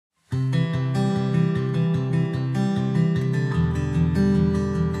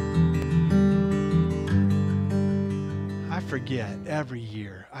forget every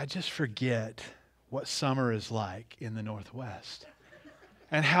year. I just forget what summer is like in the Northwest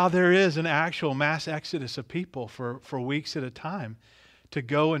and how there is an actual mass exodus of people for weeks at a time to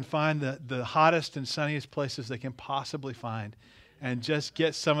go and find the hottest and sunniest places they can possibly find and just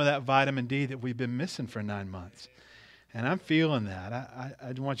get some of that vitamin D that we've been missing for 9 months. And I'm feeling that.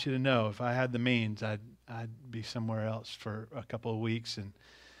 I want you to know if I had the means, I'd be somewhere else for a couple of weeks. And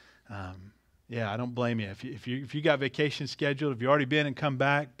yeah, I don't blame you. If you got vacation scheduled, if you've already been and come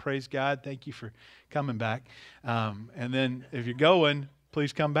back, praise God. Thank you for coming back. And then if you're going,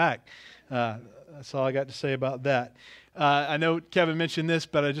 please come back. That's all I got to say about that. I know Kevin mentioned this,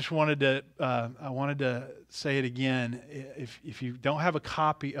 but I just wanted to say it again. If you don't have a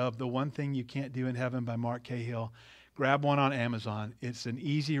copy of The One Thing You Can't Do in Heaven by Mark Cahill, grab one on Amazon. It's an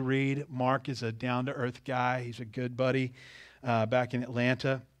easy read. Mark is a down-to-earth guy. He's a good buddy back in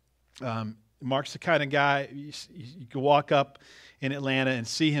Atlanta. Mark's the kind of guy, you can walk up in Atlanta and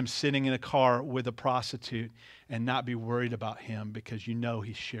see him sitting in a car with a prostitute and not be worried about him because you know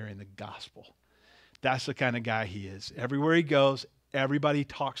he's sharing the gospel. That's the kind of guy he is. Everywhere he goes, everybody he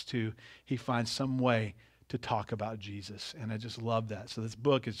talks to, he finds some way to talk about Jesus. And I just love that. So this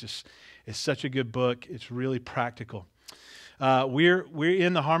book is such a good book. It's really practical. We're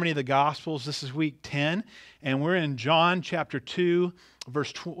in the Harmony of the Gospels. This is week 10, and we're in John chapter 2,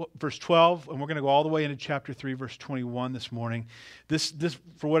 verse 12, and we're going to go all the way into chapter 3, verse 21 this morning. This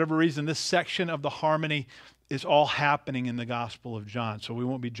for whatever reason, this section of the Harmony is all happening in the Gospel of John. So we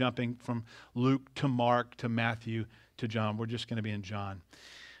won't be jumping from Luke to Mark to Matthew to John. We're just going to be in John.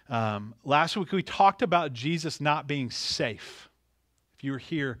 Last week we talked about Jesus not being safe. If you were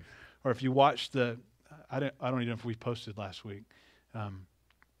here or if you watched I don't even know if we posted last week.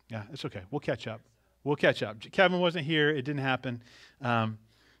 Yeah, it's okay. We'll catch up. Kevin wasn't here. It didn't happen.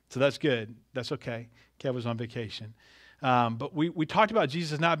 So that's good. That's okay. Kevin was on vacation. But we talked about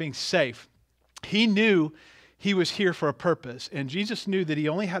Jesus not being safe. He knew he was here for a purpose. And Jesus knew that he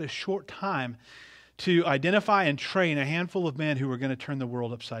only had a short time to identify and train a handful of men who were going to turn the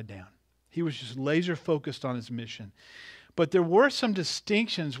world upside down. He was just laser focused on his mission. But there were some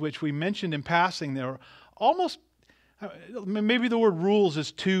distinctions which we mentioned in passing. There were almost, maybe the word rules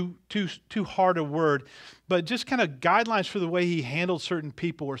is too hard a word, but just kind of guidelines for the way he handled certain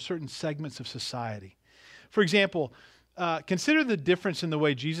people or certain segments of society. For example, consider the difference in the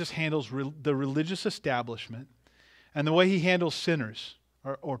way Jesus handles the religious establishment and the way he handles sinners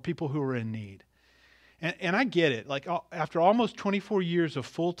or people who are in need. And I get it. Like after almost 24 years of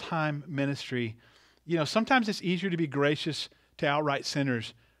full-time ministry, sometimes it's easier to be gracious to outright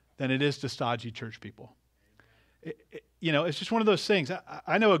sinners than it is to stodgy church people. It's just one of those things.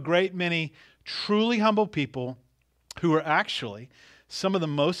 I know a great many truly humble people who are actually some of the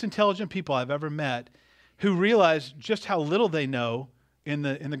most intelligent people I've ever met who realize just how little they know in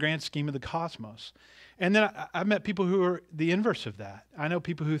the grand scheme of the cosmos. And then I've met people who are the inverse of that. I know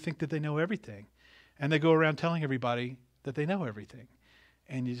people who think that they know everything, and they go around telling everybody that they know everything.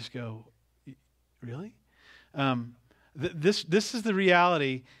 And you just go, really? This is the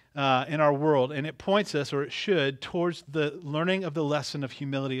reality in our world, and it points us, or it should, towards the learning of the lesson of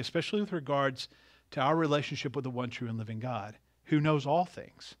humility, especially with regards to our relationship with the one true and living God, who knows all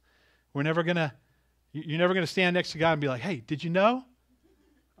things. You're never going to stand next to God and be like, hey, did you know?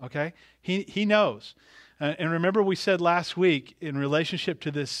 Okay? He knows. And remember we said last week in relationship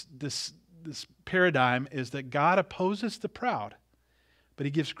to this paradigm is that God opposes the proud, but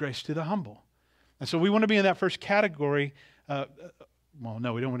he gives grace to the humble. And so we want to be in that first category. Well,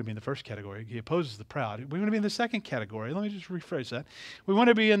 no, we don't want to be in the first category. He opposes the proud. We want to be in the second category. Let me just rephrase that. We want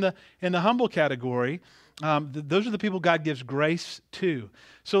to be in the humble category. Those are the people God gives grace to.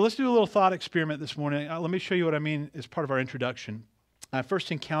 So let's do a little thought experiment this morning. Let me show you what I mean as part of our introduction. I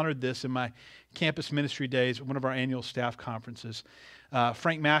first encountered this in my campus ministry days at one of our annual staff conferences.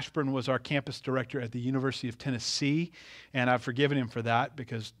 Frank Mashburn was our campus director at the University of Tennessee, and I've forgiven him for that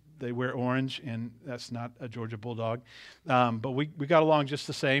because they wear orange, and that's not a Georgia Bulldog. But we got along just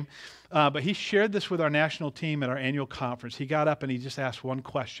the same. But he shared this with our national team at our annual conference. He got up and he just asked one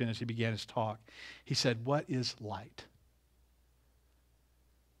question as he began his talk. He said, "What is light?"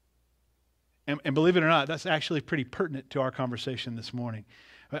 And believe it or not, that's actually pretty pertinent to our conversation this morning.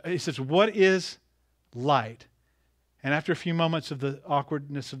 He says, "What is light?" And after a few moments of the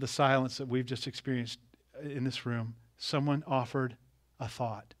awkwardness of the silence that we've just experienced in this room, someone offered a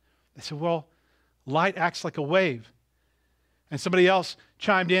thought. They said, well, light acts like a wave. And somebody else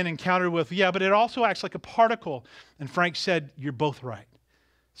chimed in and countered with, yeah, but it also acts like a particle. And Frank said, you're both right.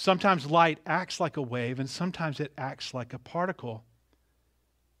 Sometimes light acts like a wave, and sometimes it acts like a particle.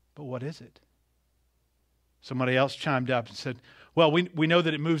 But what is it? Somebody else chimed up and said, well, we know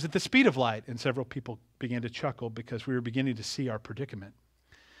that it moves at the speed of light. And several people began to chuckle because we were beginning to see our predicament.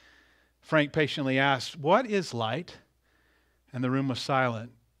 Frank patiently asked, what is light? And the room was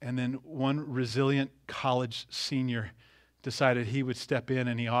silent. And then one resilient college senior decided he would step in,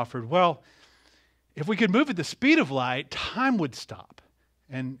 and he offered, well, if we could move at the speed of light, time would stop.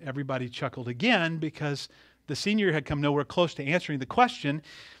 And everybody chuckled again because the senior had come nowhere close to answering the question,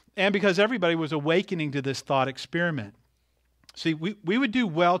 and because everybody was awakening to this thought experiment. See, we would do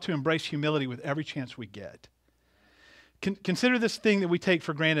well to embrace humility with every chance we get. Consider this thing that we take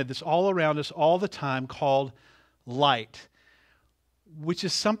for granted, this all around us all the time, called light, which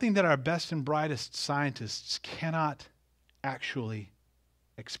is something that our best and brightest scientists cannot actually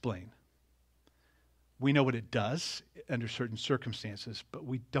explain. We know what it does under certain circumstances, but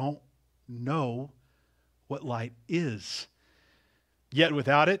we don't know what light is. Yet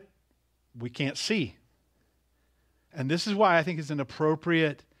without it, we can't see. And this is why I think it's an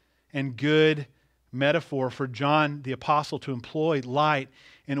appropriate and good metaphor for John the Apostle to employ light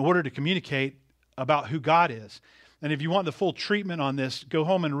in order to communicate about who God is. And if you want the full treatment on this, go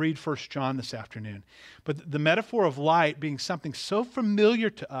home and read 1 John this afternoon. But the metaphor of light being something so familiar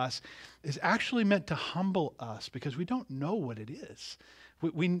to us is actually meant to humble us because we don't know what it is.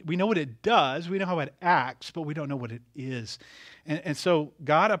 We know what it does, we know how it acts, but we don't know what it is. And so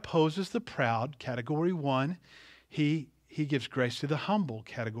God opposes the proud, category 1. He gives grace to the humble,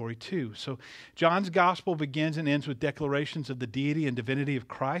 category 2. So John's gospel begins and ends with declarations of the deity and divinity of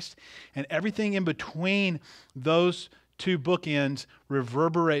Christ, and everything in between those two bookends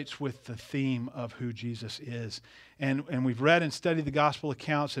reverberates with the theme of who Jesus is. And we've read and studied the gospel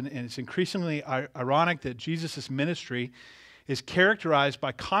accounts, and it's increasingly ironic that Jesus' ministry is characterized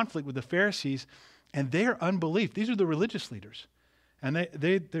by conflict with the Pharisees and their unbelief. These are the religious leaders, and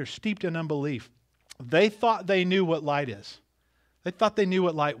they're steeped in unbelief. They thought they knew what light is. They thought they knew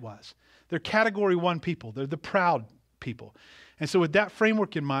what light was. They're category 1 people. They're the proud people. And so with that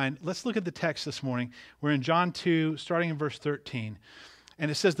framework in mind, let's look at the text this morning. We're in John 2, starting in verse 13.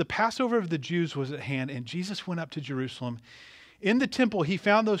 And it says, the Passover of the Jews was at hand, and Jesus went up to Jerusalem. In the temple, he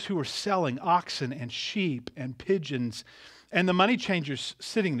found those who were selling oxen and sheep and pigeons, and the money changers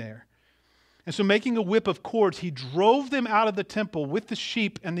sitting there. And so making a whip of cords, he drove them out of the temple with the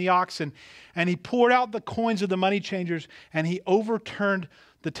sheep and the oxen, and he poured out the coins of the money changers, and he overturned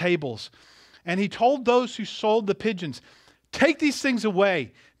the tables. And he told those who sold the pigeons, take these things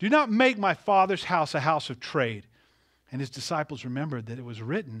away. Do not make my Father's house a house of trade. And his disciples remembered that it was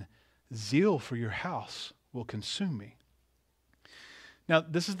written, zeal for your house will consume me. Now,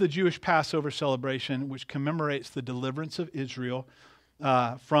 this is the Jewish Passover celebration, which commemorates the deliverance of Israel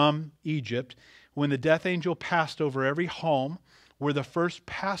from Egypt, when the death angel passed over every home where the first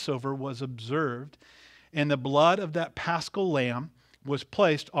Passover was observed, and the blood of that paschal lamb was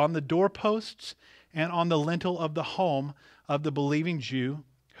placed on the doorposts and on the lintel of the home of the believing Jew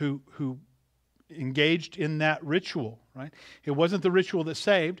who engaged in that ritual, right? It wasn't the ritual that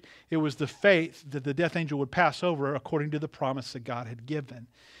saved, it was the faith that the death angel would pass over according to the promise that God had given.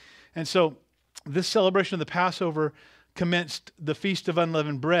 And so this celebration of the Passover commenced the Feast of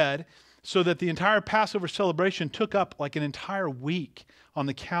Unleavened Bread, so that the entire Passover celebration took up like an entire week on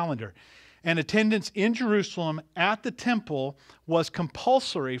the calendar. And attendance in Jerusalem at the temple was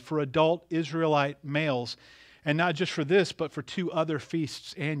compulsory for adult Israelite males. And not just for this, but for 2 other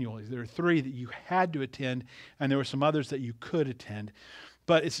feasts annually. There are 3 that you had to attend, and there were some others that you could attend.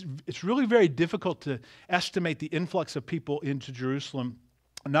 But it's really very difficult to estimate the influx of people into Jerusalem,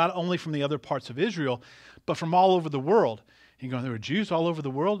 not only from the other parts of Israel, but from all over the world. You go, there were Jews all over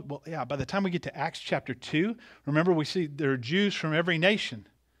the world? Well, yeah, by the time we get to Acts chapter 2, remember we see there are Jews from every nation,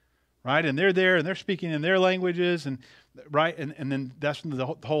 right? And they're there, and they're speaking in their languages, and right? And then that's when the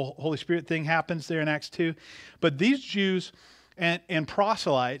whole Holy Spirit thing happens there in Acts 2. But these Jews and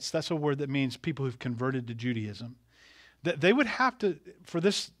proselytes, that's a word that means people who've converted to Judaism, that they would have to, for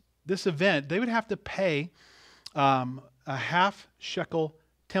this event, they would have to pay a half shekel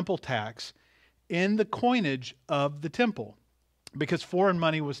temple tax in the coinage of the temple, because foreign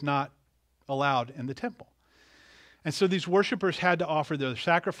money was not allowed in the temple. And so these worshipers had to offer their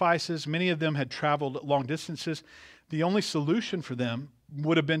sacrifices. Many of them had traveled long distances. The only solution for them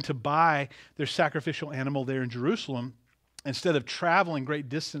would have been to buy their sacrificial animal there in Jerusalem, instead of traveling great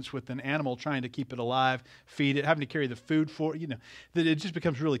distance with an animal, trying to keep it alive, feed it, having to carry the food for it, that it just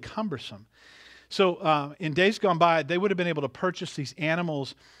becomes really cumbersome. So in days gone by, they would have been able to purchase these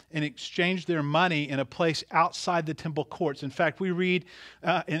animals and exchange their money in a place outside the temple courts. In fact, we read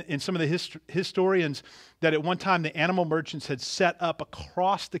in some of the historians that at one time the animal merchants had set up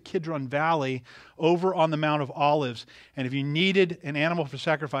across the Kidron Valley over on the Mount of Olives. And if you needed an animal for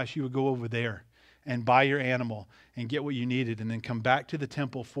sacrifice, you would go over there and buy your animal and get what you needed and then come back to the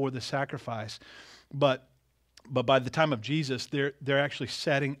temple for the sacrifice. But by the time of Jesus, they're actually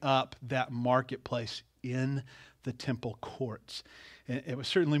setting up that marketplace in the temple courts. And it was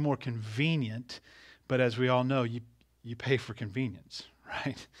certainly more convenient, but as we all know, you pay for convenience,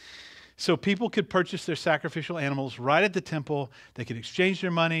 right? So people could purchase their sacrificial animals right at the temple. They could exchange their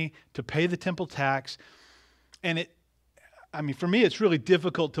money to pay the temple tax. And for me, it's really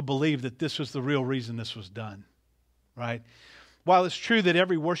difficult to believe that this was the real reason this was done, right? While it's true that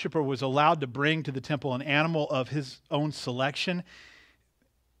every worshiper was allowed to bring to the temple an animal of his own selection,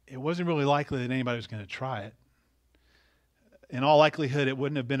 it wasn't really likely that anybody was going to try it. In all likelihood, it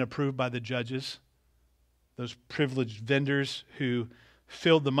wouldn't have been approved by the judges, those privileged vendors who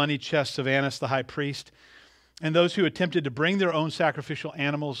filled the money chests of Annas the high priest. And those who attempted to bring their own sacrificial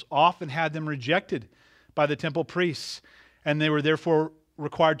animals often had them rejected by the temple priests, and they were therefore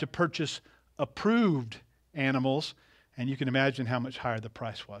required to purchase approved animals. And you can imagine how much higher the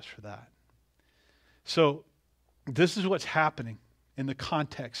price was for that. So this is what's happening in the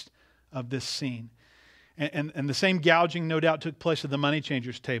context of this scene. And the same gouging, no doubt, took place at the money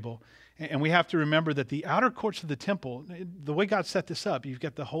changers' table. And we have to remember that the outer courts of the temple, the way God set this up, you've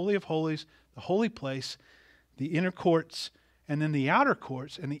got the Holy of Holies, the holy place, the inner courts, and then the outer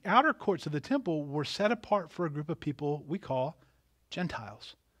courts. And the outer courts of the temple were set apart for a group of people we call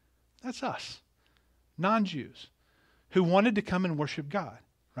Gentiles. That's us, non-Jews, who wanted to come and worship God,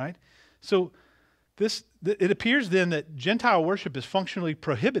 right? So it appears then that Gentile worship is functionally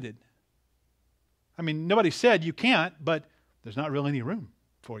prohibited. I mean, nobody said you can't, but there's not really any room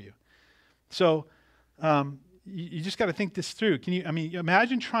for you. So you just got to think this through.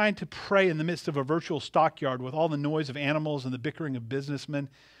 Imagine trying to pray in the midst of a virtual stockyard with all the noise of animals and the bickering of businessmen.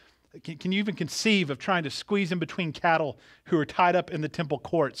 Can you even conceive of trying to squeeze in between cattle who are tied up in the temple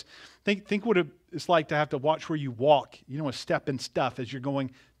courts? Think what it's like to have to watch where you walk. You don't want to step in stuff as you're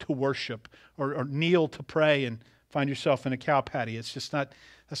going to worship or kneel to pray and find yourself in a cow patty. It's just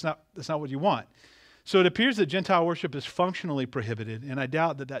that's not what you want. So it appears that Gentile worship is functionally prohibited, and I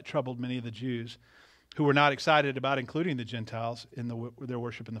doubt that troubled many of the Jews who were not excited about including the Gentiles in their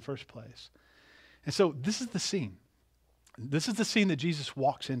worship in the first place. And so this is the scene. This is the scene that Jesus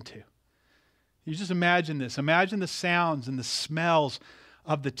walks into. You just imagine this. Imagine the sounds and the smells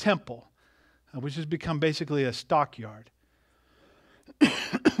of the temple, which has become basically a stockyard.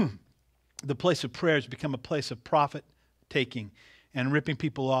 The place of prayer has become a place of profit-taking and ripping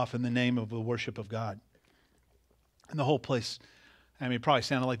people off in the name of the worship of God. And the whole place, it probably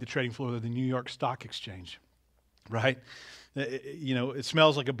sounded like the trading floor of the New York Stock Exchange, right? It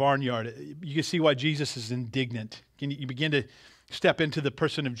smells like a barnyard. You can see why Jesus is indignant. You begin to step into the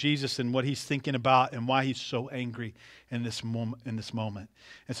person of Jesus and what he's thinking about and why he's so angry in this moment.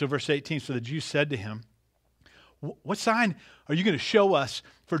 And so verse 18, so the Jews said to him, what sign are you going to show us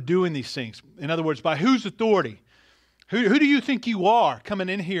for doing these things? In other words, by whose authority? Who do you think you are coming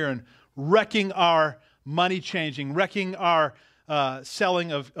in here and wrecking our money changing, wrecking our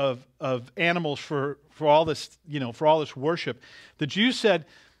selling of animals for all this, for all this worship? The Jews said,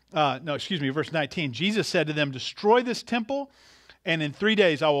 verse 19, Jesus said to them, destroy this temple, and in 3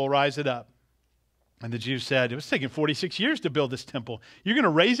 days I will rise it up. And the Jews said, it was taking 46 years to build this temple. You're going to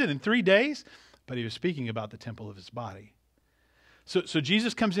raise it in 3 days? But he was speaking about the temple of his body. So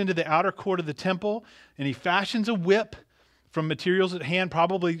Jesus comes into the outer court of the temple, and he fashions a whip from materials at hand,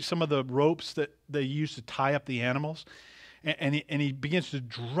 probably some of the ropes that they used to tie up the animals. And he begins to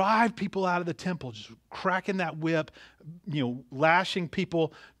drive people out of the temple, just cracking that whip, lashing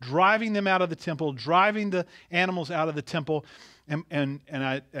people, driving them out of the temple, driving the animals out of the temple. And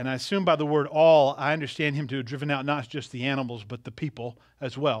I assume by the word all, I understand him to have driven out not just the animals, but the people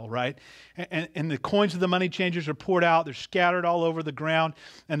as well, right? And the coins of the money changers are poured out. They're scattered all over the ground,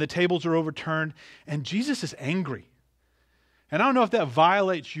 and the tables are overturned. And Jesus is angry. And I don't know if that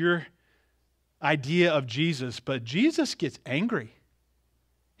violates your idea of Jesus, but Jesus gets angry.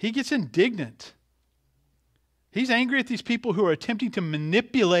 He gets indignant. He's angry at these people who are attempting to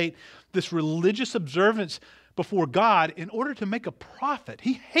manipulate this religious observance before God in order to make a profit.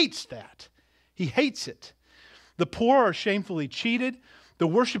 He hates that. He hates it. The poor are shamefully cheated. The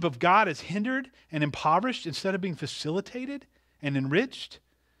worship of God is hindered and impoverished instead of being facilitated and enriched.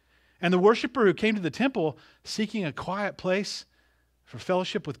 And the worshiper who came to the temple seeking a quiet place for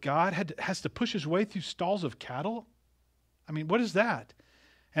fellowship with God, has to push his way through stalls of cattle? I mean, what is that?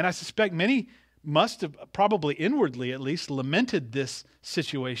 And I suspect many must have, probably inwardly at least, lamented this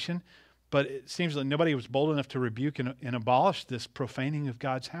situation, but it seems like nobody was bold enough to rebuke and abolish this profaning of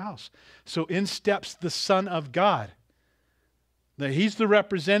God's house. So in steps the Son of God. That he's the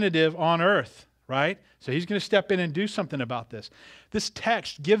representative on earth, right? So he's going to step in and do something about this. This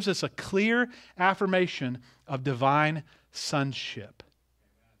text gives us a clear affirmation of divine sonship,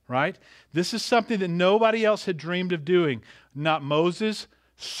 right? This is something that nobody else had dreamed of doing. Not Moses,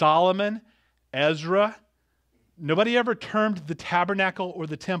 Solomon, Ezra. Nobody ever termed the tabernacle or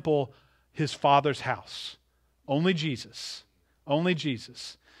the temple his Father's house. Only Jesus. Only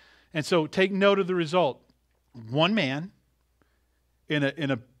Jesus. And so take note of the result. One man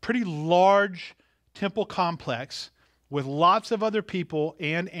in a pretty large temple complex with lots of other people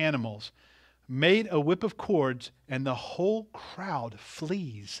and animals made a whip of cords, and the whole crowd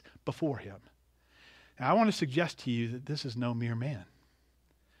flees before him. Now, I want to suggest to you that this is no mere man.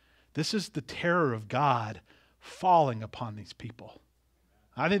 This is the terror of God falling upon these people.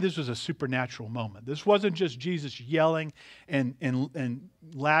 I think this was a supernatural moment. This wasn't just Jesus yelling and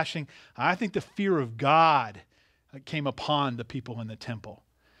lashing. I think the fear of God came upon the people in the temple.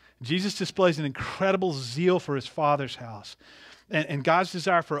 Jesus displays an incredible zeal for his Father's house. And God's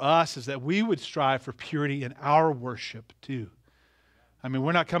desire for us is that we would strive for purity in our worship too. I mean,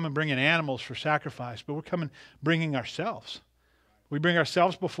 we're not coming bringing animals for sacrifice, but we're coming bringing ourselves. We bring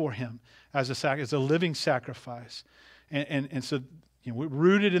ourselves before him as a living sacrifice. And so, we're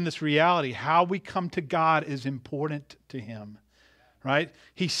rooted in this reality. How we come to God is important to him, right?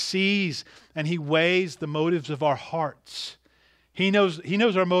 He sees and he weighs the motives of our hearts. He knows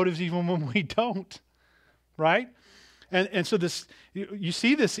our motives even when we don't, right? And so this, you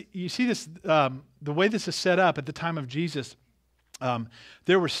see this, the way this is set up at the time of Jesus.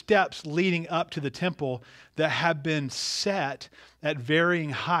 There were steps leading up to the temple that have been set at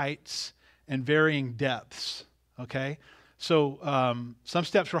varying heights and varying depths. Okay, so some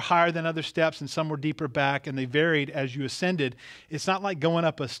steps were higher than other steps, and some were deeper back, and they varied as you ascended. It's not like going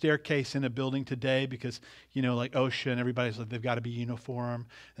up a staircase in a building today because, like OSHA and everybody's like, they've got to be uniform,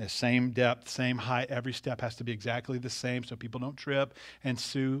 the same depth, same height. Every step has to be exactly the same so people don't trip and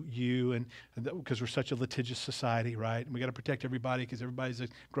sue you, and because we're such a litigious society, right? And we got to protect everybody because everybody's a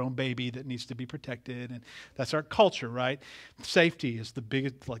grown baby that needs to be protected, and that's our culture, right? Safety is the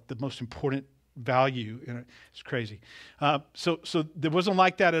biggest, like the most important value. It's crazy. So there wasn't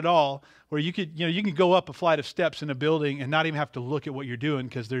like that at all, where you can go up a flight of steps in a building and not even have to look at what you're doing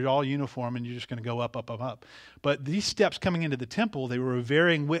because they're all uniform and you're just going to go up, up, up, up. But these steps coming into the temple, they were of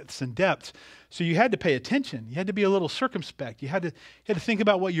varying widths and depths. So you had to pay attention. You had to be a little circumspect. You had to think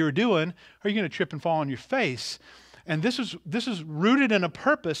about what you were doing, or you're going to trip and fall on your face. And this is rooted in a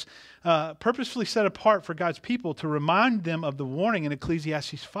purpose, purposefully set apart for God's people to remind them of the warning in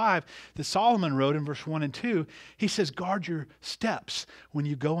Ecclesiastes 5 that Solomon wrote in verse 1 and 2. He says, guard your steps when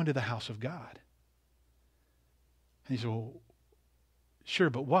you go into the house of God. And he said, well, sure,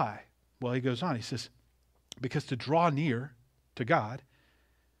 but why? Well, he goes on. He says, because to draw near to God,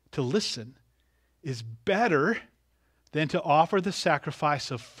 to listen, is better than to offer the sacrifice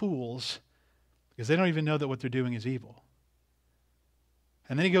of fools, because they don't even know that what they're doing is evil.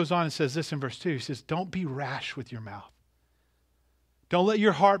 And then he goes on and says this in verse 2. He says, don't be rash with your mouth. Don't let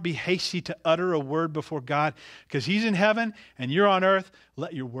your heart be hasty to utter a word before God, because he's in heaven and you're on earth.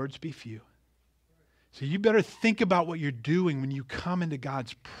 Let your words be few. So you better think about what you're doing when you come into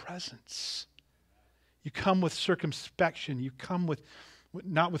God's presence. You come with circumspection. You come with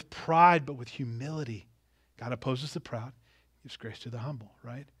not with pride, but with humility. God opposes the proud, gives grace to the humble,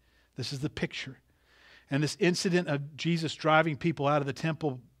 right? This is the picture. And this incident of Jesus driving people out of the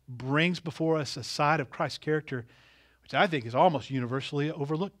temple brings before us a side of Christ's character, which I think is almost universally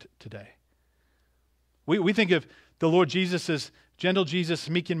overlooked today. We think of the Lord Jesus as gentle Jesus,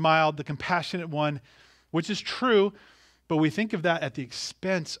 meek and mild, the compassionate one, which is true, but we think of that at the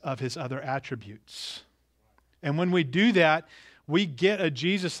expense of his other attributes. And when we do that, we get a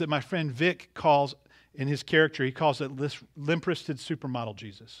Jesus that my friend Vic calls, in his character, he calls it limp-wristed supermodel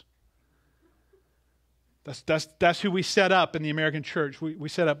Jesus. That's who we set up in the American church. We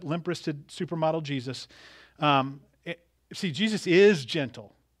set up limp-wristed supermodel Jesus. See, Jesus is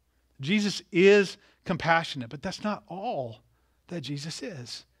gentle. Jesus is compassionate, but that's not all that Jesus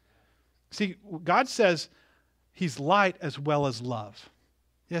is. See, God says he's light as well as love.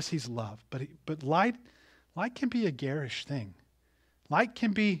 Yes, he's love, but light can be a garish thing. Light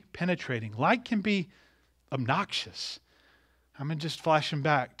can be penetrating. Light can be obnoxious. I'm just flashing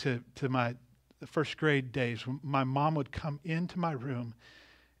back to my the first grade days, when my mom would come into my room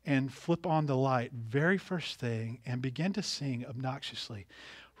and flip on the light very first thing and begin to sing obnoxiously,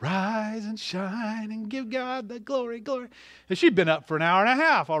 "Rise and shine and give God the glory, glory." And she'd been up for an hour and a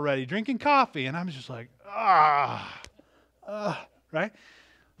half already drinking coffee. And I'm just like, right?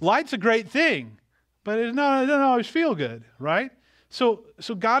 Light's a great thing, but it doesn't always feel good, right? So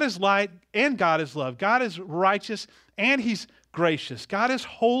God is light and God is love. God is righteous and He's gracious. God is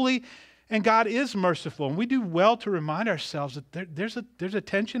holy and God is merciful. And we do well to remind ourselves that there's a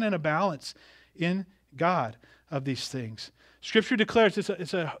tension and a balance in God of these things. Scripture declares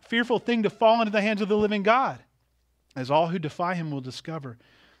it's a fearful thing to fall into the hands of the living God, as all who defy Him will discover.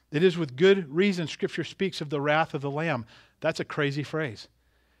 It is with good reason Scripture speaks of the wrath of the Lamb. That's a crazy phrase.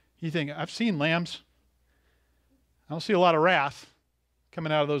 You think, I've seen lambs. I don't see a lot of wrath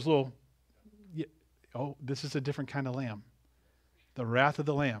coming out of those little... Oh, this is a different kind of lamb. The wrath of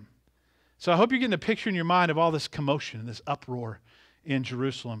the Lamb. So I hope you're getting a picture in your mind of all this commotion and this uproar in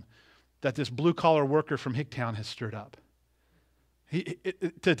Jerusalem that this blue-collar worker from Hicktown has stirred up.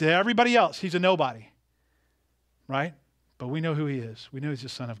 To everybody else, he's a nobody, right? But we know who he is. We know he's the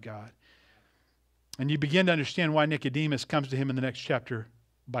Son of God. And you begin to understand why Nicodemus comes to him in the next chapter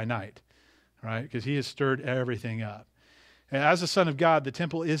by night, right? Because he has stirred everything up. And as the Son of God, the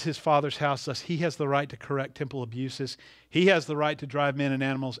temple is his Father's house, thus he has the right to correct temple abuses. He has the right to drive men and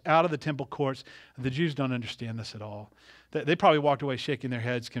animals out of the temple courts. The Jews don't understand this at all. They probably walked away shaking their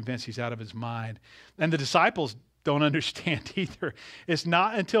heads, convinced he's out of his mind. And the disciples don't understand either. It's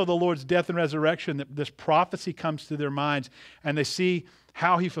not until the Lord's death and resurrection that this prophecy comes to their minds and they see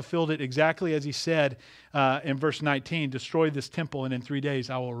how he fulfilled it exactly as he said in verse 19, "Destroy this temple and in 3 days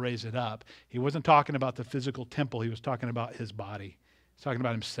I will raise it up." He wasn't talking about the physical temple. He was talking about his body. He's talking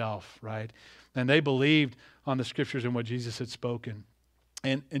about himself, right? And they believed on the scriptures and what Jesus had spoken.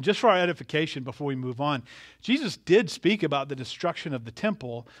 And just for our edification before we move on, Jesus did speak about the destruction of the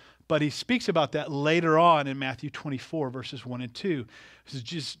temple, but he speaks about that later on in Matthew 24, verses 1 and 2.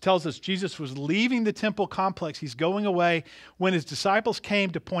 Jesus tells us Jesus was leaving the temple complex. He's going away when his disciples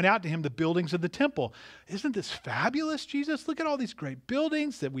came to point out to him the buildings of the temple. "Isn't this fabulous, Jesus? Look at all these great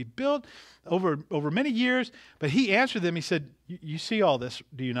buildings that we built over many years." But he answered them, he said, "You see all this,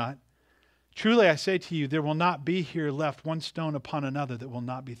 do you not? Truly I say to you, there will not be here left one stone upon another that will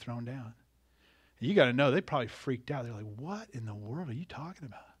not be thrown down." And you got to know, they probably freaked out. They're like, "What in the world are you talking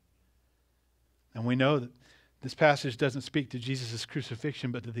about?" And we know that this passage doesn't speak to Jesus'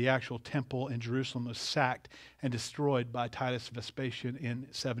 crucifixion, but to the actual temple in Jerusalem was sacked and destroyed by Titus Vespasian in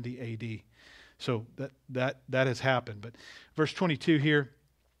 70 AD. So that has happened. But verse 22 here,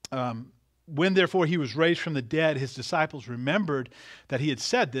 "When therefore he was raised from the dead, his disciples remembered that he had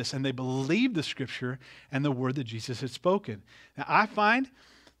said this, and they believed the scripture and the word that Jesus had spoken." Now I find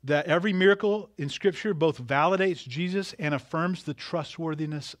that every miracle in Scripture both validates Jesus and affirms the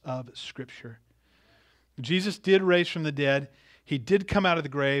trustworthiness of Scripture. Jesus did raise from the dead. He did come out of the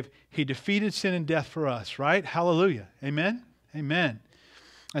grave. He defeated sin and death for us, right? Hallelujah. Amen? Amen.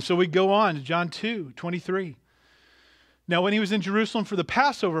 And so we go on to John 2:23. "Now when he was in Jerusalem for the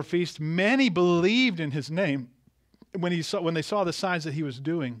Passover feast, many believed in his name when they saw the signs that he was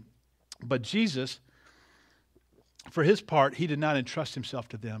doing. But Jesus, for his part, he did not entrust himself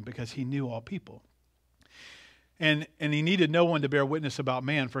to them because he knew all people. And he needed no one to bear witness about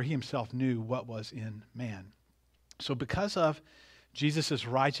man, for he himself knew what was in man." So because of Jesus'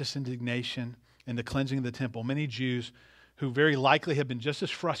 righteous indignation and the cleansing of the temple, many Jews who very likely had been just as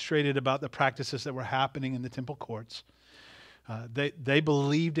frustrated about the practices that were happening in the temple courts, they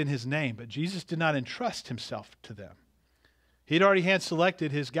believed in his name, but Jesus did not entrust himself to them. He'd already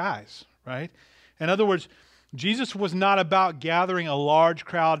hand-selected his guys, right? In other words, Jesus was not about gathering a large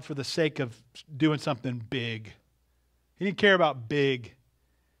crowd for the sake of doing something big. He didn't care about big.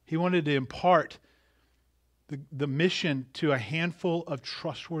 He wanted to impart the mission to a handful of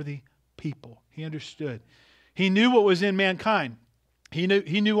trustworthy people. He understood. He knew what was in mankind. He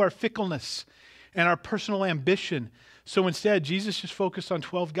knew our fickleness and our personal ambition. So instead, Jesus just focused on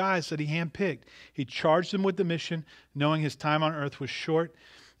 12 guys that he handpicked. He charged them with the mission, knowing his time on earth was short.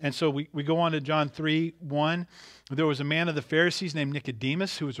 And so we go on to John 3:1. "There was a man of the Pharisees named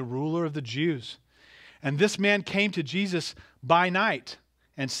Nicodemus who was a ruler of the Jews. And this man came to Jesus by night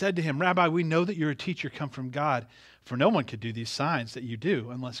and said to him, 'Rabbi, we know that you're a teacher come from God, for no one could do these signs that you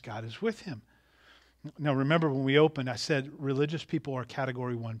do unless God is with him.'" Now remember when we opened, I said religious people are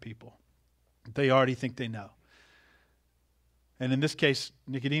category 1 people. They already think they know. And in this case,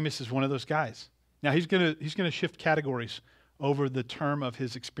 Nicodemus is one of those guys. Now he's going to shift categories over the term of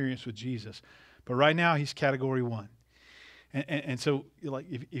his experience with Jesus. But right now he's category 1. And so, like,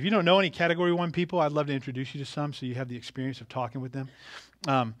 if you don't know any Category 1 people, I'd love to introduce you to some so you have the experience of talking with them.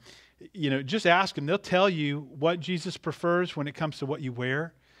 Just ask them. They'll tell you what Jesus prefers when it comes to what you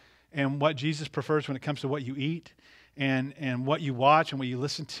wear, and what Jesus prefers when it comes to what you eat, and what you watch and what you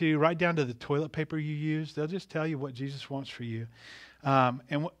listen to, right down to the toilet paper you use. They'll just tell you what Jesus wants for you.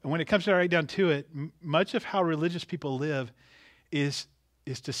 When it comes right down to it, much of how religious people live is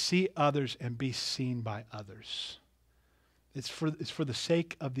to see others and be seen by others. It's for the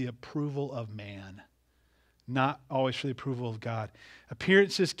sake of the approval of man, not always for the approval of God.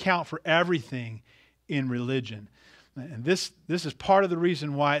 Appearances count for everything in religion. And this is part of the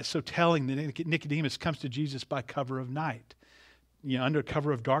reason why it's so telling that Nicodemus comes to Jesus by cover of night, under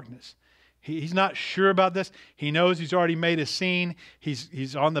cover of darkness. He's not sure about this. He knows he's already made a scene.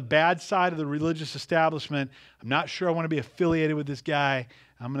 He's on the bad side of the religious establishment. I'm not sure I want to be affiliated with this guy.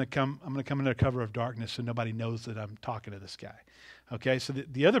 I'm going to come under cover of darkness so nobody knows that I'm talking to this guy. Okay, so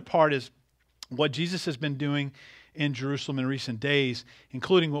the other part is what Jesus has been doing in Jerusalem in recent days,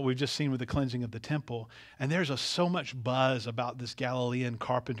 including what we've just seen with the cleansing of the temple. And there's so much buzz about this Galilean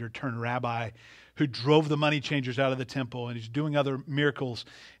carpenter turned rabbi who drove the money changers out of the temple, and he's doing other miracles.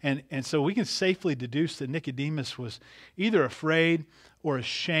 And so we can safely deduce that Nicodemus was either afraid or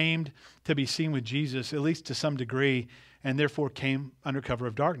ashamed to be seen with Jesus, at least to some degree, and therefore came under cover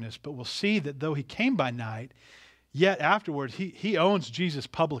of darkness. But we'll see that though he came by night, yet afterwards he owns Jesus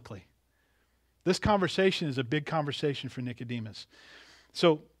publicly. This conversation is a big conversation for Nicodemus.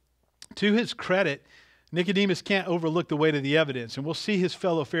 So to his credit, Nicodemus can't overlook the weight of the evidence, and we'll see his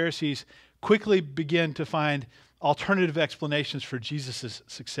fellow Pharisees quickly begin to find alternative explanations for Jesus'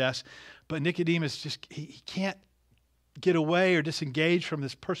 success. But Nicodemus he can't get away or disengage from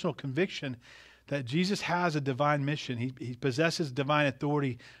this personal conviction that Jesus has a divine mission. He possesses divine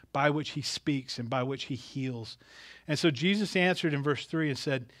authority by which he speaks and by which he heals. And so Jesus answered in verse 3 and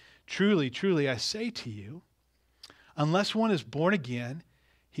said, "Truly, truly, I say to you, unless one is born again,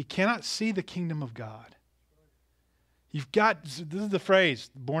 he cannot see the kingdom of God." This is the phrase,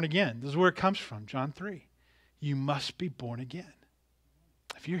 born again. This is where it comes from, John 3. You must be born again.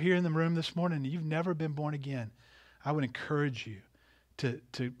 If you're here in the room this morning and you've never been born again, I would encourage you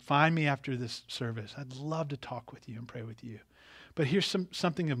to find me after this service. I'd love to talk with you and pray with you. But here's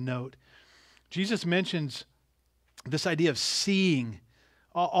something of note. Jesus mentions this idea of seeing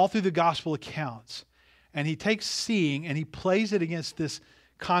all through the gospel accounts. And he takes seeing and he plays it against this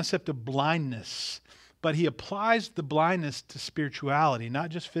concept of blindness. But he applies the blindness to spirituality, not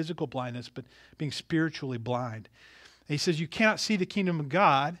just physical blindness, but being spiritually blind. And he says you cannot see the kingdom of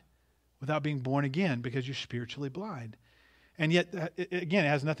God without being born again because you're spiritually blind. And yet, again, it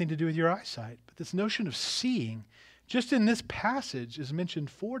has nothing to do with your eyesight. But this notion of seeing, just in this passage, is mentioned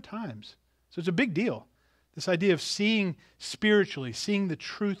 4 times. So it's a big deal. This idea of seeing spiritually, seeing the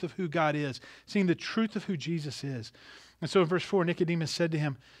truth of who God is, seeing the truth of who Jesus is. And so in verse 4, Nicodemus said to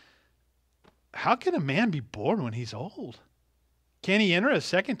him, "How can a man be born when he's old? Can he enter a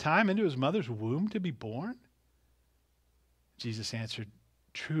second time into his mother's womb to be born?" Jesus answered,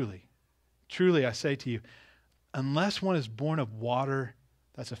 "Truly, truly, I say to you, unless one is born of water,"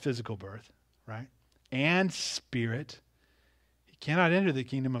 that's a physical birth, right? "And spirit, he cannot enter the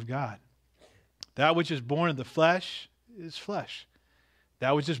kingdom of God. That which is born of the flesh is flesh.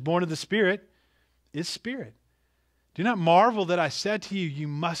 That which is born of the Spirit is spirit. Do not marvel that I said to you, you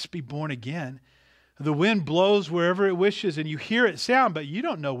must be born again. The wind blows wherever it wishes, and you hear its sound, but you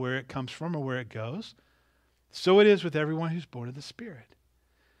don't know where it comes from or where it goes. So it is with everyone who's born of the Spirit."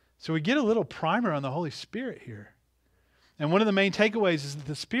 So we get a little primer on the Holy Spirit here. And one of the main takeaways is that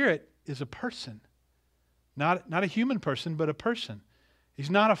the Spirit is a person. Not a human person, but a person.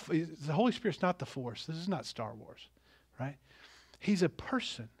 The Holy Spirit's not the Force. This is not Star Wars, right? He's a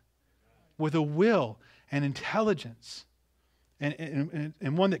person with a will and intelligence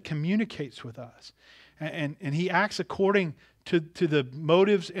and one that communicates with us. And he acts according to the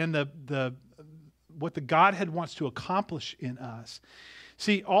motives and what the Godhead wants to accomplish in us.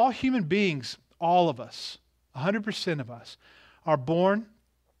 See, all human beings, all of us, 100% of us, are born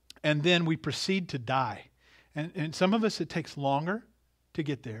and then we proceed to die. And some of us, it takes longer to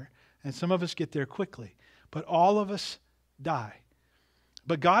get there, and some of us get there quickly. But all of us die.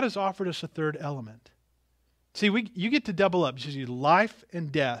 But God has offered us a third element. See, you get to double up. You life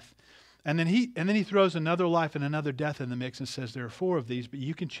and death. And then he throws another life and another death in the mix and says there are 4 of these, but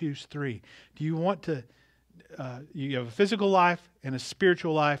you can choose 3. Do you want to, you have a physical life and a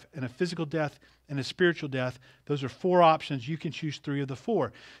spiritual life and a physical death and a spiritual death. Those are 4 options. You can choose 3 of the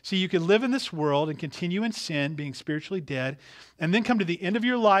 4. See, you can live in this world and continue in sin, being spiritually dead, and then come to the end of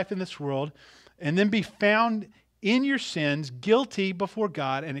your life in this world and then be found in your sins, guilty before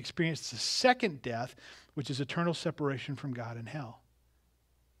God, and experience the second death, which is eternal separation from God in hell.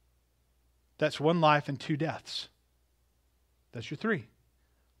 That's one life and two deaths. That's your three.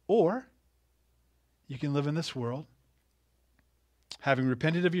 Or you can live in this world, having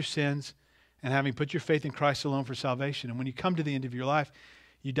repented of your sins and having put your faith in Christ alone for salvation. And when you come to the end of your life,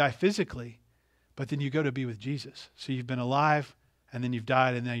 you die physically, but then you go to be with Jesus. So you've been alive, and then you've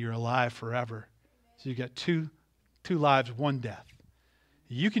died, and now you're alive forever. So you've got two lives, one death.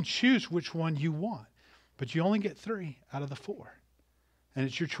 You can choose which one you want, but you only get 3 out of the 4. And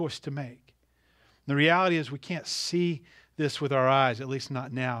it's your choice to make. The reality is we can't see this with our eyes, at least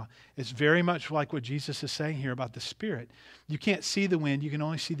not now. It's very much like what Jesus is saying here about the Spirit. You can't see the wind. You can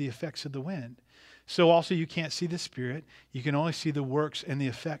only see the effects of the wind. So also you can't see the Spirit. You can only see the works and the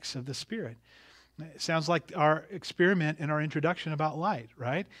effects of the Spirit. It sounds like our experiment in our introduction about light,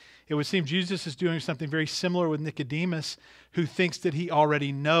 right? It would seem Jesus is doing something very similar with Nicodemus, who thinks that he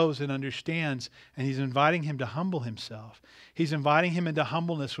already knows and understands, and he's inviting him to humble himself. He's inviting him into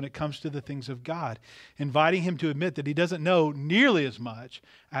humbleness when it comes to the things of God, inviting him to admit that he doesn't know nearly as much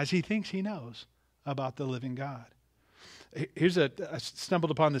as he thinks he knows about the living God. I stumbled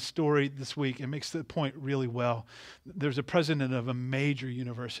upon this story this week. It makes the point really well. There's a president of a major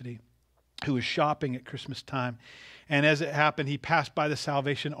university who was shopping at Christmas time. And as it happened, he passed by the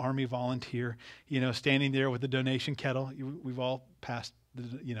Salvation Army volunteer, standing there with the donation kettle. We've all passed,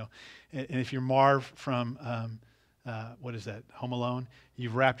 and if you're Marv from, what is that, Home Alone,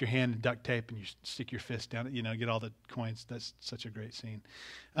 you've wrapped your hand in duct tape and you stick your fist down, get all the coins. That's such a great scene.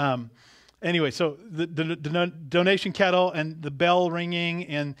 Anyway, so the donation kettle and the bell ringing,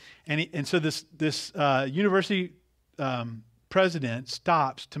 and so this university president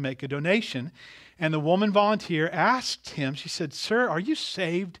stops to make a donation, and the woman volunteer asked him, she said, "Sir, are you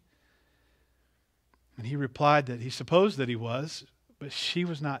saved?" And he replied that he supposed that he was, but she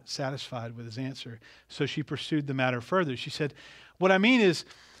was not satisfied with his answer. So she pursued the matter further. She said, "What I mean is,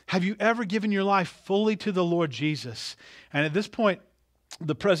 have you ever given your life fully to the Lord Jesus?" And at this point,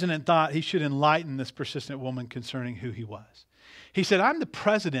 the president thought he should enlighten this persistent woman concerning who he was. He said, "I'm the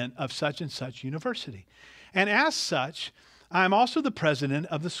president of such and such university. And as such, I'm also the president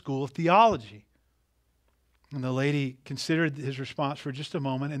of the School of Theology." And the lady considered his response for just a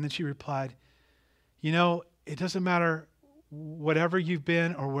moment, and then she replied, "It doesn't matter whatever you've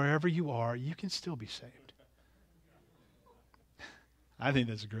been or wherever you are, you can still be saved." I think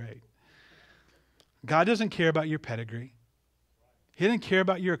that's great. God doesn't care about your pedigree. He doesn't care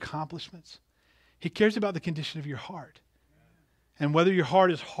about your accomplishments. He cares about the condition of your heart. And whether your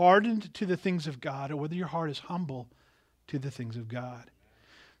heart is hardened to the things of God or whether your heart is humble to the things of God.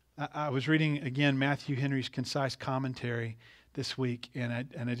 I was reading again Matthew Henry's concise commentary this week, and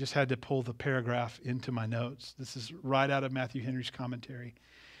I just had to pull the paragraph into my notes. This is right out of Matthew Henry's commentary.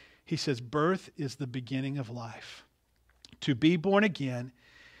 He says, "Birth is the beginning of life. To be born again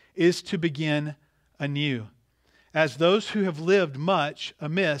is to begin anew, as those who have lived much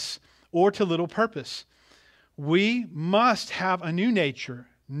amiss or to little purpose. We must have a new nature,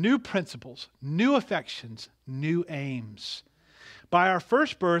 new principles, new affections, new aims. By our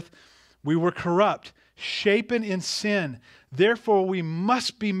first birth, we were corrupt, shapen in sin. Therefore, we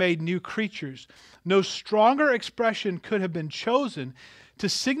must be made new creatures. No stronger expression could have been chosen to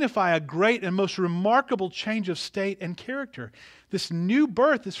signify a great and most remarkable change of state and character. This new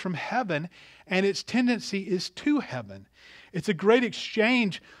birth is from heaven, and its tendency is to heaven. It's a great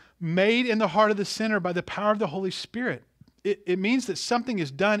exchange made in the heart of the sinner by the power of the Holy Spirit. It means that something is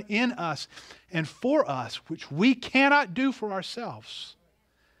done in us and for us, which we cannot do for ourselves."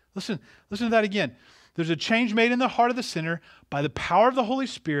 Listen to that again. There's a change made in the heart of the sinner by the power of the Holy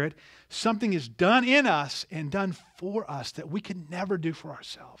Spirit. Something is done in us and done for us that we can never do for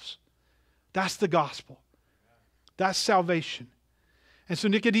ourselves. That's the gospel. That's salvation. And so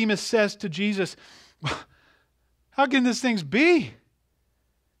Nicodemus says to Jesus, "How can these things be?"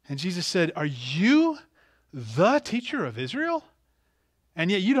 And Jesus said, "Are you the teacher of Israel? And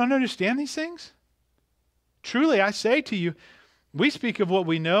yet you don't understand these things? Truly, I say to you, we speak of what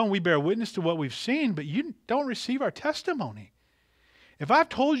we know and we bear witness to what we've seen, but you don't receive our testimony. If I've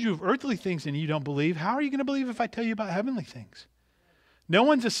told you of earthly things and you don't believe, how are you going to believe if I tell you about heavenly things? No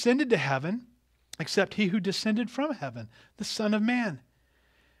one's ascended to heaven except he who descended from heaven, the Son of Man.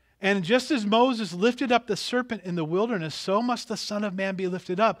 And just as Moses lifted up the serpent in the wilderness, so must the Son of Man be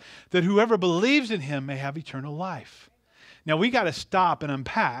lifted up, that whoever believes in him may have eternal life." Now we got to stop and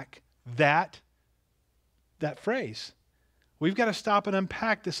unpack that phrase. We've got to stop and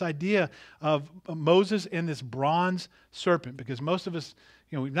unpack this idea of Moses and this bronze serpent, because most of us,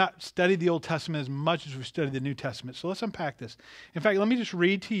 we've not studied the Old Testament as much as we've studied the New Testament. So let's unpack this. In fact, let me just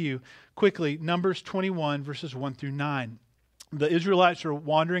read to you quickly Numbers 21, verses 1 through 9. The Israelites are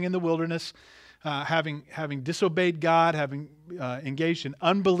wandering in the wilderness, having disobeyed God, having engaged in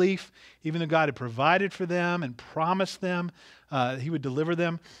unbelief, even though God had provided for them and promised them He would deliver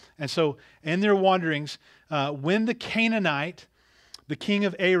them. And so in their wanderings, when the Canaanite, the king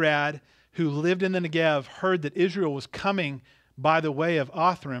of Arad, who lived in the Negev, heard that Israel was coming by the way of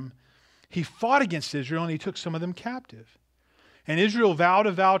Othram, he fought against Israel and he took some of them captive. And Israel vowed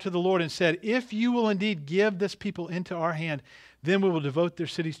a vow to the Lord and said, if you will indeed give this people into our hand, then we will devote their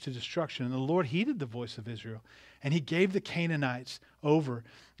cities to destruction. And the Lord heeded the voice of Israel, and he gave the Canaanites over,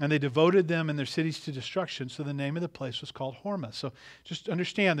 and they devoted them and their cities to destruction. So the name of the place was called Hormah. So just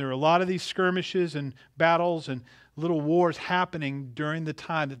understand, there are a lot of these skirmishes and battles and little wars happening during the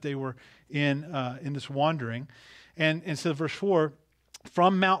time that they were in this wandering. And so verse 4,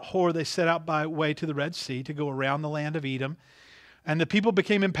 from Mount Hor they set out by way to the Red Sea to go around the land of Edom. And the people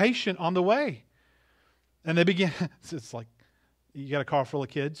became impatient on the way. And they began, it's like you got a car full of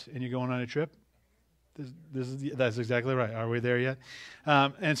kids and you're going on a trip. That's exactly right. Are we there yet?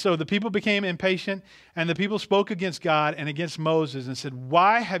 And so the people became impatient, and the people spoke against God and against Moses and said,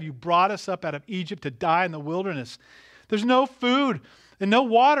 why have you brought us up out of Egypt to die in the wilderness? There's no food and no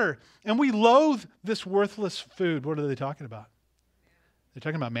water, and we loathe this worthless food. What are they talking about? They're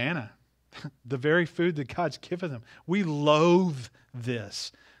talking about manna, the very food that God's given them. We loathe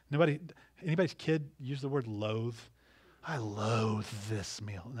this. Anybody's kid use the word loathe? I loathe this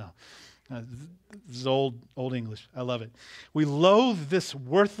meal. No. This is old English. I love it. We loathe this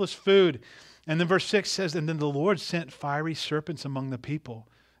worthless food. And then verse 6 says, and then the Lord sent fiery serpents among the people.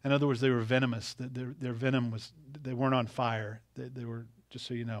 In other words, they were venomous. Their venom was, they weren't on fire. They were, just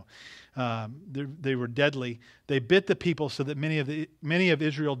so you know, they were deadly. They bit the people so that many of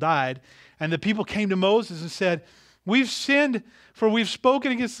Israel died. And the people came to Moses and said, we've sinned, for we've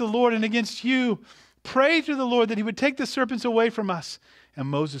spoken against the Lord and against you. Pray to the Lord that he would take the serpents away from us. And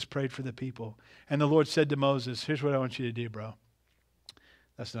Moses prayed for the people. And the Lord said to Moses, here's what I want you to do, bro.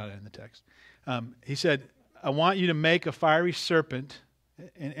 That's not in the text. He said, I want you to make a fiery serpent,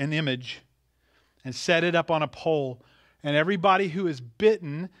 an image, and set it up on a pole. And everybody who is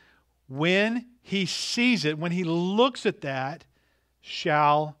bitten, when he sees it, when he looks at that,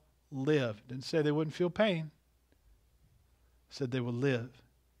 shall live. Didn't say they wouldn't feel pain. Said they would live.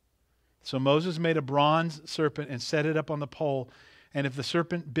 So Moses made a bronze serpent and set it up on the pole. And if the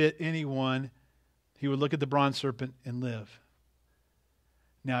serpent bit anyone, he would look at the bronze serpent and live.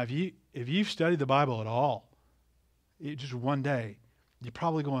 Now, if you've studied the Bible at all, just one day, you're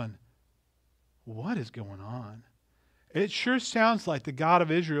probably going, what is going on? It sure sounds like the God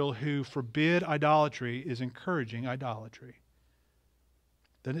of Israel who forbid idolatry is encouraging idolatry.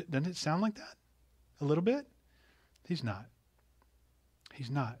 Doesn't it sound like that? A little bit? He's not.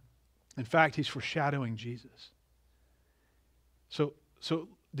 He's not. In fact, he's foreshadowing Jesus. So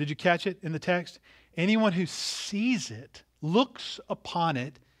did you catch it in the text? Anyone who sees it, looks upon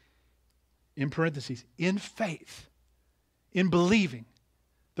it, in parentheses, in faith, in believing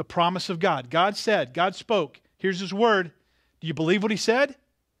the promise of God. God said, God spoke, here's his word. Do you believe what he said?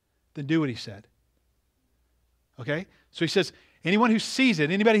 Then do what he said. Okay? So he says, anyone who sees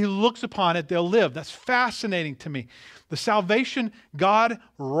it, anybody who looks upon it, they'll live. That's fascinating to me. The salvation God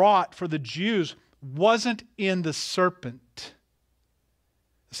wrought for the Jews wasn't in the serpent.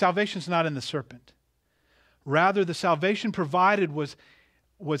 Salvation's not in the serpent. Rather, the salvation provided was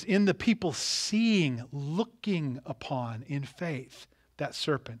in the people seeing, looking upon in faith that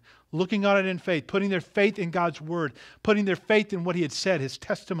serpent, looking on it in faith, putting their faith in God's word, putting their faith in what he had said, his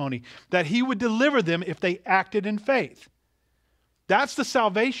testimony, that he would deliver them if they acted in faith. That's the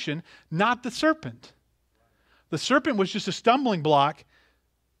salvation, not the serpent. The serpent was just a stumbling block.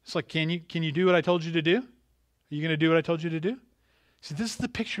 It's like, can you do what I told you to do? Are you going to do what I told you to do? See, this is the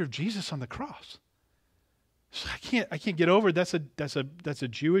picture of Jesus on the cross. So I can't get over it. That's a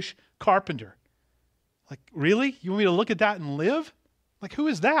Jewish carpenter. Like, really? You want me to look at that and live? Like, who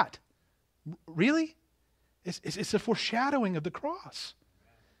is that? Really? It's a foreshadowing of the cross.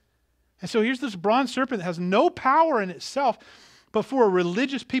 And so here's this bronze serpent that has no power in itself, but for a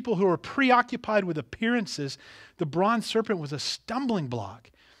religious people who are preoccupied with appearances, the bronze serpent was a stumbling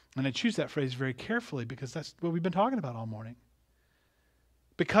block. And I choose that phrase very carefully because that's what we've been talking about all morning.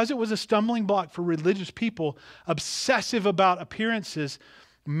 Because it was a stumbling block for religious people, obsessive about appearances,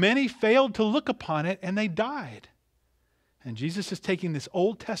 many failed to look upon it and they died. And Jesus is taking this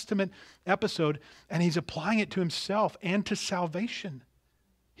Old Testament episode and he's applying it to himself and to salvation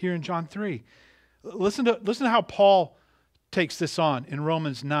here in John 3. Listen to how Paul takes this on in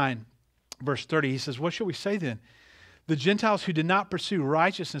Romans 9, verse 30. He says, what shall we say then? The Gentiles who did not pursue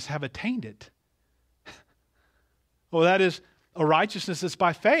righteousness have attained it. Well, that is a righteousness that's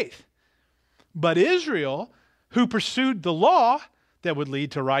by faith. But Israel, who pursued the law that would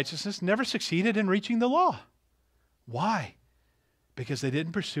lead to righteousness, never succeeded in reaching the law. Why? Because they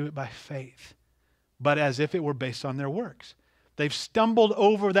didn't pursue it by faith, but as if it were based on their works. They've stumbled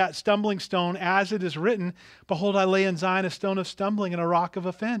over that stumbling stone, as it is written, behold, I lay in Zion a stone of stumbling and a rock of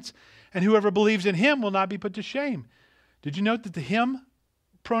offense, and whoever believes in him will not be put to shame. Did you note that the him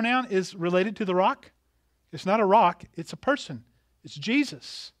pronoun is related to the rock? It's not a rock, it's a person. It's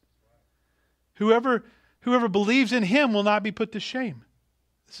Jesus. Whoever believes in him will not be put to shame.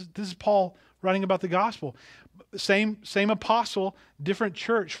 This is Paul writing about the gospel. Same apostle, different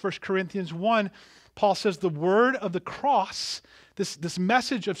church. 1 Corinthians 1, Paul says the word of the cross, this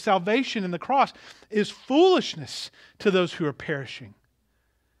message of salvation in the cross, is foolishness to those who are perishing.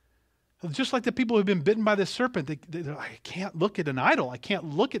 Just like the people who've been bitten by the serpent, they're like, I can't look at an idol. I can't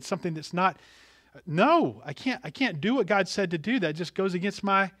look at something that's not. No, I can't do what God said to do. That just goes against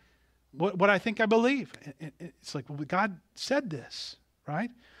what I think I believe. It's like, well, God said this, right?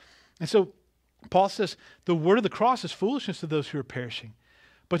 And so Paul says the word of the cross is foolishness to those who are perishing.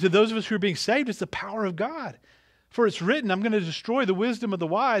 But to those of us who are being saved, it's the power of God. For it's written, I'm going to destroy the wisdom of the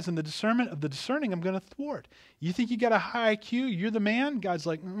wise, and the discernment of the discerning I'm going to thwart. You think you got a high IQ? You're the man? God's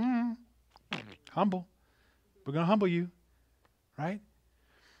like, humble. We're going to humble you, right?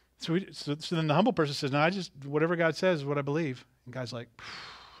 So then the humble person says, no, whatever God says is what I believe. And God's like,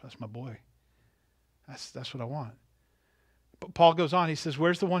 that's my boy. That's what I want. But Paul goes on, he says,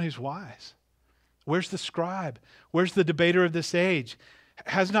 where's the one who's wise? Where's the scribe? Where's the debater of this age?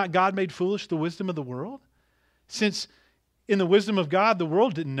 Has not God made foolish the wisdom of the world? Since in the wisdom of God, the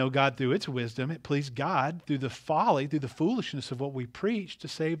world didn't know God through its wisdom. It pleased God through the folly, through the foolishness of what we preach to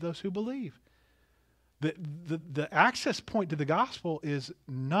save those who believe. The access point to the gospel is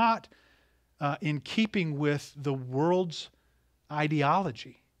not in keeping with the world's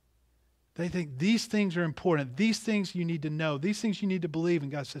ideology. They think these things are important. These things you need to know. These things you need to believe.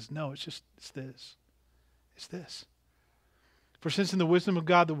 And God says, no, it's this. It's this. For since in the wisdom of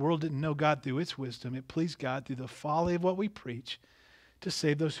God, the world didn't know God through its wisdom, it pleased God through the folly of what we preach to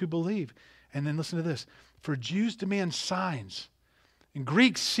save those who believe. And then listen to this. For Jews demand signs, and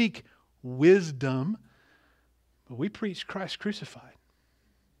Greeks seek wisdom, but we preach Christ crucified.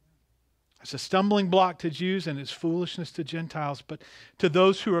 It's a stumbling block to Jews and it's foolishness to Gentiles. But to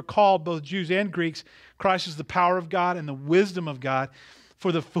those who are called, both Jews and Greeks, Christ is the power of God and the wisdom of God.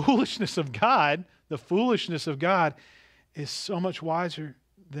 For the foolishness of God is so much wiser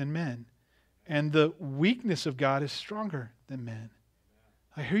than men. And the weakness of God is stronger than men.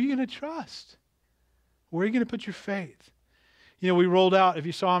 Like, who are you going to trust? Where are you going to put your faith? You know, we rolled out, if